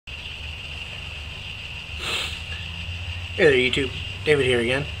Hey there YouTube, David here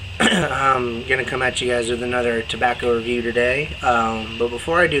again. I'm going to come at you guys with another tobacco review today, but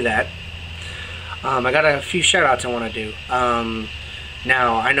before I do that, I got a few shoutouts I want to do.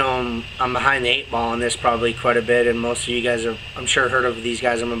 Now, I know I'm behind the 8 ball on this probably quite a bit, and most of you guys have, I'm sure, heard of these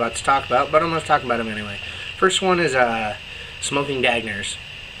guys I'm about to talk about, but I'm going to talk about them anyway. First one is Smoking Dagners.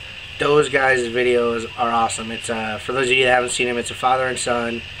 Those guys' videos are awesome. It's for those of you that haven't seen them, it's a father and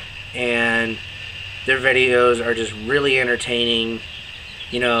son, and their videos are just really entertaining,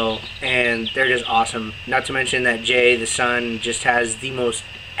 you know, and they're just awesome. Not to mention that Jay, the son, just has the most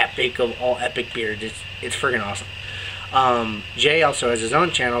epic of all epic beards. It's friggin' awesome. Jay also has his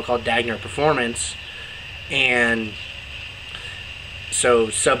own channel called Dagner Performance, and so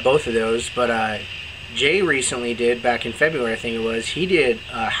sub both of those. But Jay recently did, back in February I think it was, he did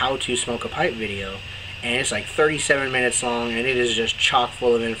a how to smoke a pipe video. And it's like 37 minutes long, and it is just chock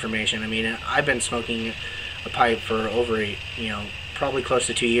full of information. I mean, I've been smoking a pipe for over, probably close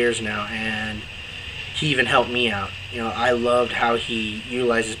to 2 years now, and he even helped me out. I loved how he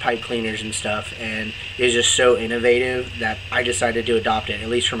utilizes pipe cleaners and stuff, and it is just so innovative that I decided to adopt it, at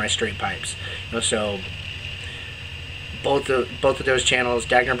least for my straight pipes. So both of those channels,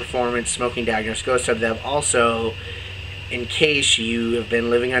 Dagner Performance, Smoking Dagners, go sub them. Also, in case you have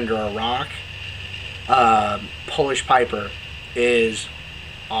been living under a rock, Polish Piper is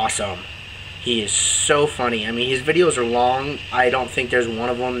awesome. He is so funny. I mean, his videos are long. I don't think there's one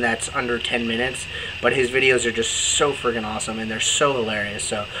of them that's under 10 minutes, but his videos are just so friggin' awesome, and they're so hilarious.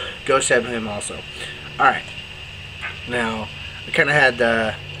 So go sub him also. Alright, now I kind of had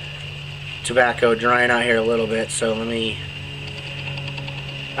the tobacco drying out here a little bit, so I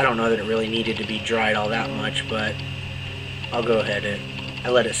don't know that it really needed to be dried all that much, but I'll go ahead and I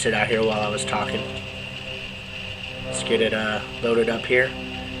let it sit out here while I was talking. Let's get it loaded up here.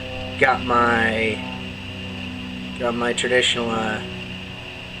 Got my traditional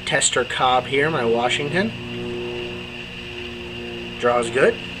tester cob here, my Washington. Draws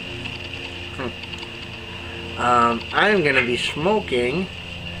good. I'm going to be smoking,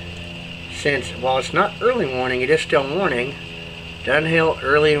 since while it's not early morning, it is still morning, Dunhill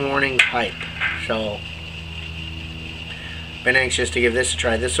early morning pipe. So been anxious to give this a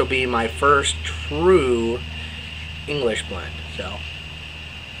try. This will be my first true English blend, so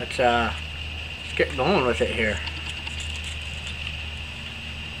let's get going with it here.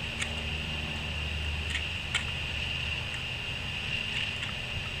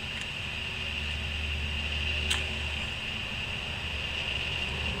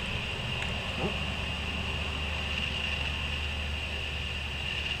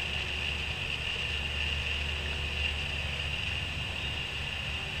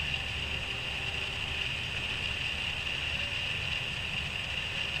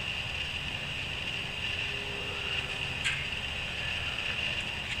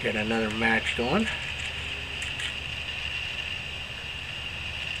 Get another match going.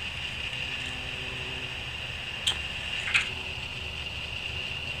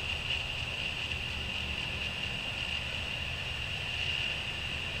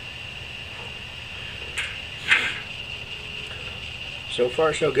 So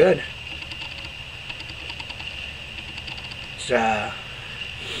far, so good. It's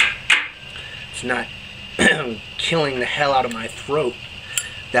not killing the hell out of my throat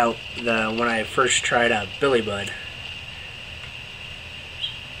when I first tried out Billy Bud.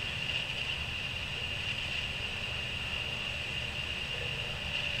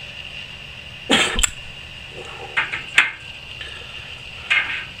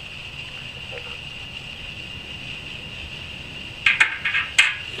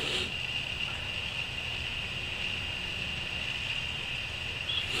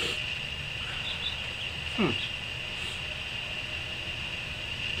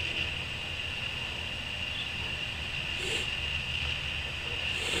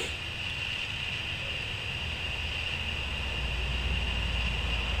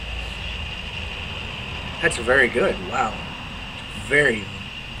 That's very good. Wow. Very,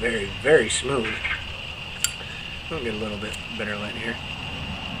 very, very smooth. I'll get a little bit better lit here.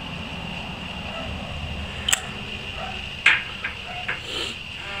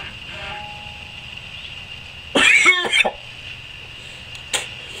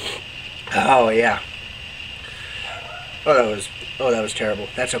 Oh yeah. Oh, that was terrible.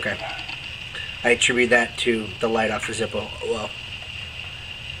 That's okay. I attribute that to the light off the Zippo. Well.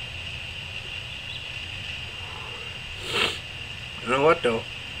 You know what though?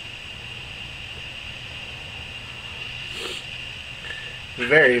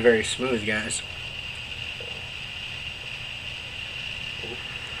 Very, very smooth, guys.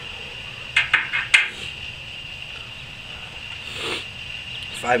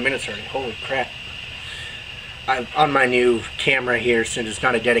 5 minutes already. Holy crap. On my new camera here, since it's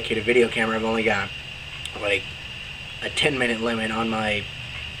not a dedicated video camera, I've only got like a 10-minute limit on my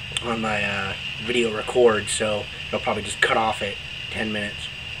video record, so it'll probably just cut off at 10 minutes.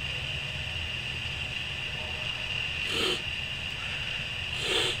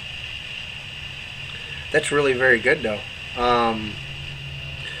 That's really very good though.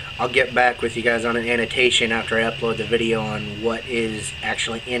 I'll get back with you guys on an annotation after I upload the video on what is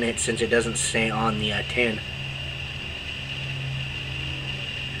actually in it, since it doesn't say on the tin.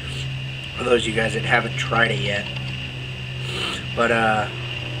 For those of you guys that haven't tried it yet. But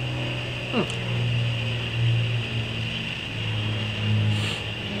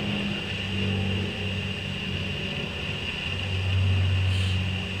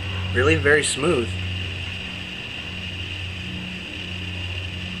really very smooth.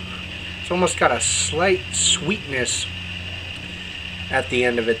 It's almost got a slight sweetness at the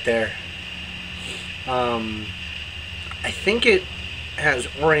end of it there. I think it has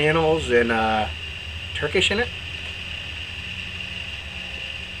Orientals and Turkish in it.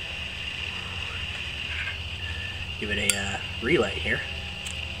 Give it a relight here.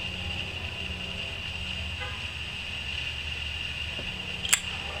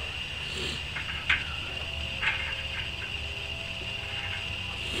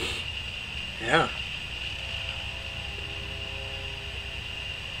 Yeah.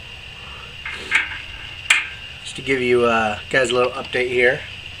 Just to give you guys a little update here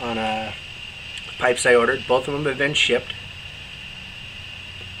on pipes I ordered. Both of them have been shipped.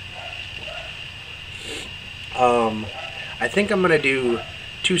 I think I'm going to do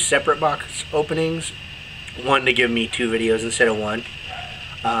 2 separate box openings. One to give me 2 videos instead of 1.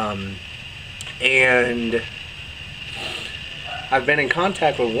 And I've been in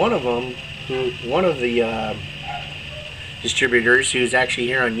contact with one of them, one of the distributors who's actually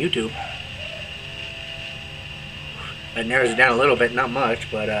here on YouTube. That narrows it down a little bit, not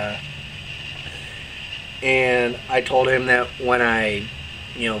much, but and I told him that when I,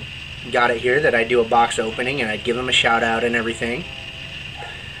 got it here, that I'd do a box opening and I'd give him a shout out and everything.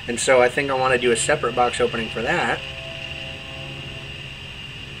 And so I think I want to do a separate box opening for that.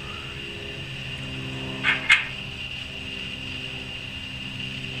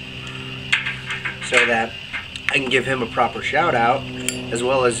 So that I can give him a proper shout out, as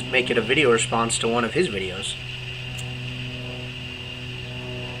well as make it a video response to one of his videos.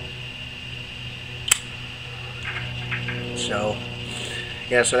 So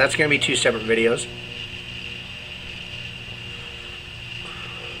yeah, so that's going to be 2 separate videos.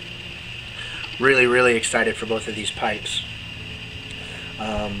 Really, really excited for both of these pipes.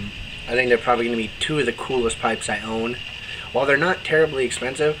 I think they're probably going to be 2 of the coolest pipes I own. While they're not terribly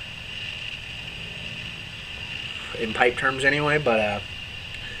expensive, in pipe terms anyway, but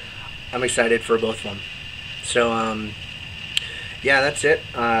I'm excited for both of them. So, yeah, that's it.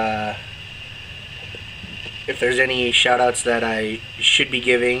 If there's any shoutouts that I should be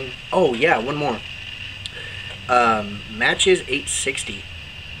giving... Oh, yeah, one more. Matches 860.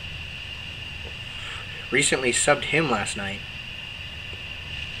 Recently subbed him last night.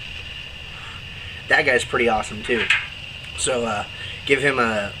 That guy's pretty awesome, too. So, give him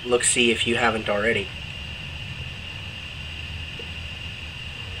a look-see if you haven't already.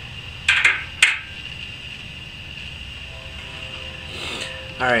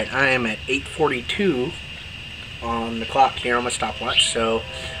 Alright, I am at 8:42 on the clock here on my stopwatch, so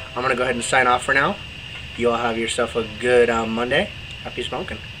I'm going to go ahead and sign off for now. You all have yourself a good Monday. Happy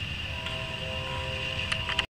smoking.